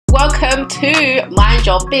welcome to Mind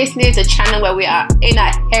Your Business, a channel where we are in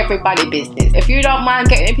at everybody's business. If you don't mind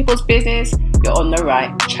getting in people's business, you're on the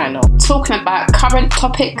right channel. Talking about current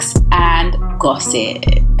topics and gossip.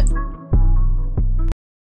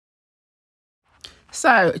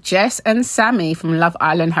 So, Jess and Sammy from Love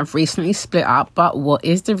Island have recently split up, but what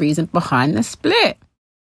is the reason behind the split?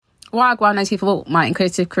 Well, go on, those people, my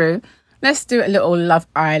inclusive crew. Let's do a little Love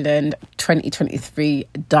Island 2023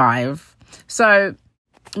 dive. So,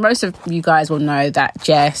 most of you guys will know that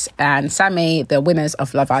Jess and Sammy, the winners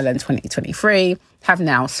of Love Island 2023, have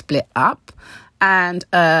now split up. And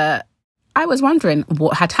I was wondering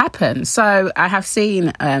what had happened. So, I have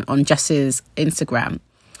seen on Jess's Instagram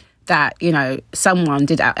that, you know, someone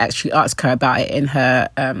did actually ask her about it in her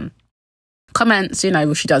comments. You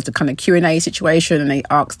know, she does the kind of Q&A situation, and they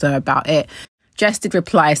asked her about it. Jess did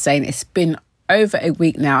reply saying it's been over a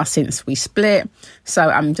week now since we split, so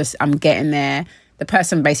I'm getting there. The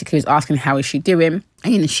person basically was asking how is she doing,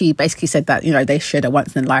 and she basically said that, you know, they shared a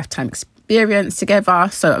once in a lifetime experience together,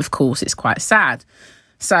 so of course it's quite sad.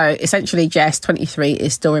 So essentially Jess 23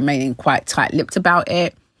 is still remaining quite tight-lipped about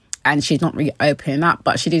it, and she's not really opening up,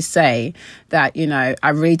 but she did say that, you know, I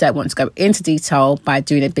really don't want to go into detail by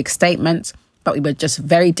doing a big statement, but we were just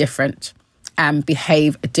very different and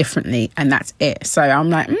behave differently, and that's it. So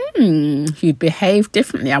I'm like, you behave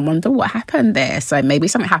differently. I wonder what happened there. So maybe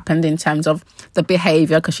something happened in terms of the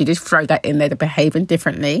behaviour, because she did throw that in there, the behaving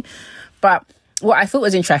differently. But what I thought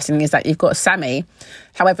was interesting is that you've got Sammy.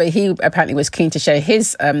 However, he apparently was keen to share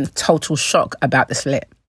his total shock about the split.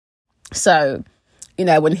 So, you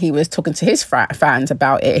know, when he was talking to his fans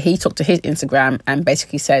about it, he took to his Instagram and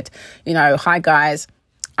basically said, you know, hi guys,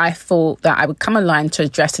 I thought that I would come online to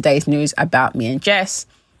address today's news about me and Jess.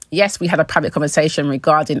 Yes, we had a private conversation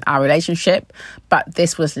regarding our relationship, but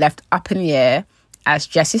this was left up in the air as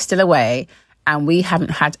Jess is still away and we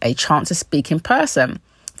haven't had a chance to speak in person.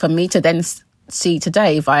 For me to then see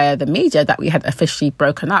today via the media that we had officially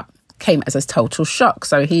broken up came as a total shock.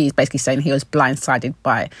 So he's basically saying he was blindsided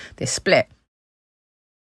by this split.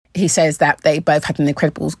 He says that they both had an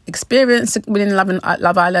incredible experience within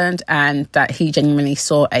Love Island, and that he genuinely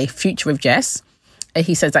saw a future with Jess.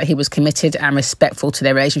 He says that he was committed and respectful to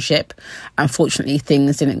their relationship. Unfortunately,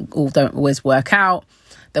 things don't always work out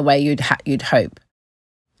the way you'd hope.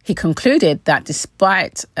 He concluded that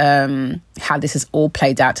despite how this has all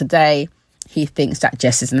played out today, he thinks that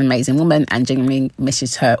Jess is an amazing woman and genuinely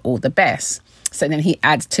misses her all the best. So then he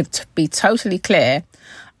adds, to be totally clear,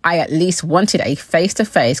 I at least wanted a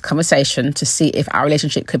face-to-face conversation to see if our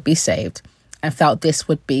relationship could be saved, and felt this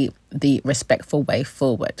would be the respectful way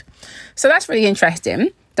forward. So that's really interesting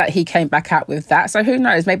that he came back out with that. So who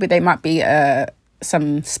knows, maybe there might be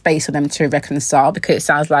some space for them to reconcile, because it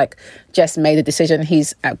sounds like Jess made a decision.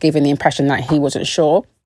 He's given the impression that he wasn't sure.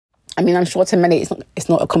 I mean, I'm sure to many it's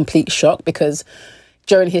not a complete shock, because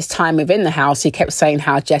during his time within the house, he kept saying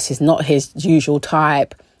how Jess is not his usual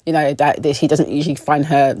type. You know, that he doesn't usually find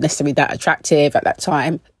her necessarily that attractive at that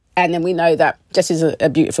time. And then we know that Jess is a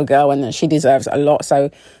beautiful girl and that she deserves a lot. So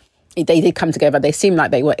they did come together. They seemed like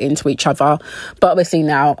they were into each other. But obviously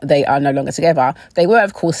now they are no longer together. They were,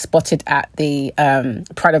 of course, spotted at the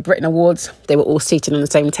Pride of Britain Awards. They were all seated on the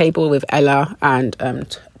same table with Ella and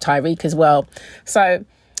Tyreek as well. So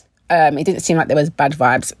it didn't seem like there was bad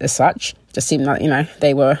vibes as such. Just seemed like, you know,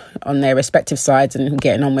 they were on their respective sides and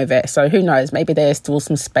getting on with it. So who knows? Maybe there's still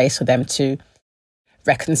some space for them to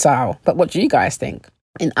reconcile. But what do you guys think?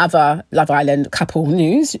 In other Love Island couple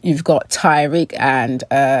news, you've got Tyreek and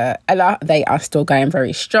Ella. They are still going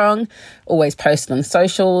very strong, always posting on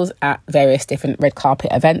socials at various different red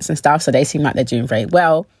carpet events and stuff. So they seem like they're doing very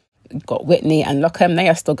well. You've got Whitney and Lockham. They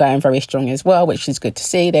are still going very strong as well, which is good to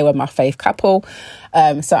see. They were my fave couple.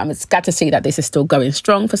 So I'm glad to see that this is still going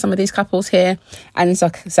strong for some of these couples here. And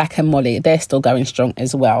Zach and Molly, they're still going strong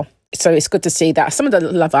as well. So it's good to see that some of the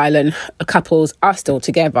Love Island couples are still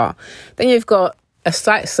together. Then you've got a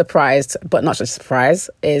slight surprise, but not just a surprise,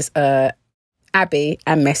 is Abby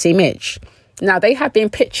and Messy Mitch. Now, they have been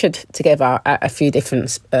pictured together at a few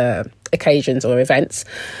different occasions or events.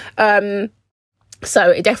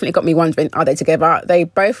 So it definitely got me wondering, are they together? They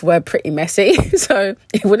both were pretty messy, so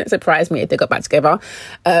it wouldn't surprise me if they got back together,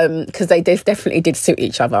 because they definitely did suit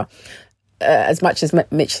each other. As much as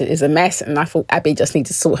Mitch is a mess, and I thought Abby just needs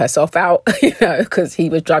to sort herself out, you know, because he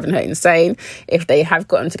was driving her insane. If they have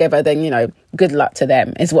gotten together, then, you know, good luck to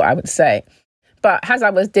them, is what I would say. But as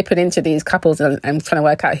I was dipping into these couples and trying to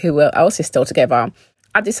work out who else is still together,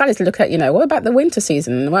 I decided to look at, you know, what about the winter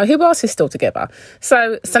season? Well, who else is still together?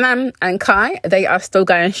 So Sanam and Kai, they are still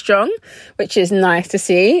going strong, which is nice to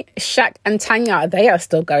see. Shaq and Tanya, they are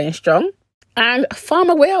still going strong. And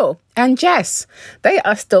Farmer Will and Jess. They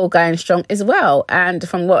are still going strong as well. And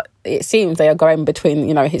from what it seems, they are going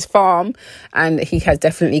between, his farm, and he has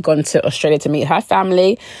definitely gone to Australia to meet her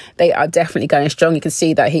family. They are definitely going strong. You can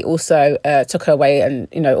see that he also took her away and,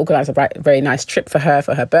 organised a very nice trip for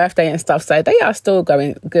her birthday and stuff. So they are still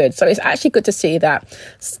going good. So it's actually good to see that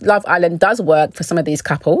Love Island does work for some of these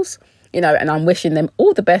couples, and I'm wishing them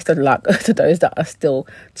all the best of luck to those that are still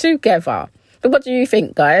together. But what do you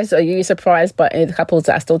think, guys? Are you surprised by any of the couples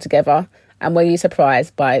that are still together? And were you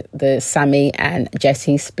surprised by the Sammy and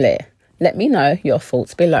Jessie split? Let me know your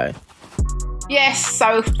thoughts below. Yes,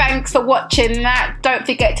 so thanks for watching that. Don't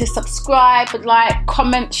forget to subscribe, like,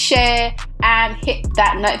 comment, share, and hit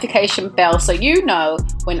that notification bell so you know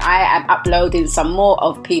when I am uploading some more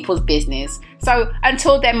of people's business. So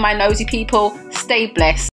until then, my nosy people, stay blessed.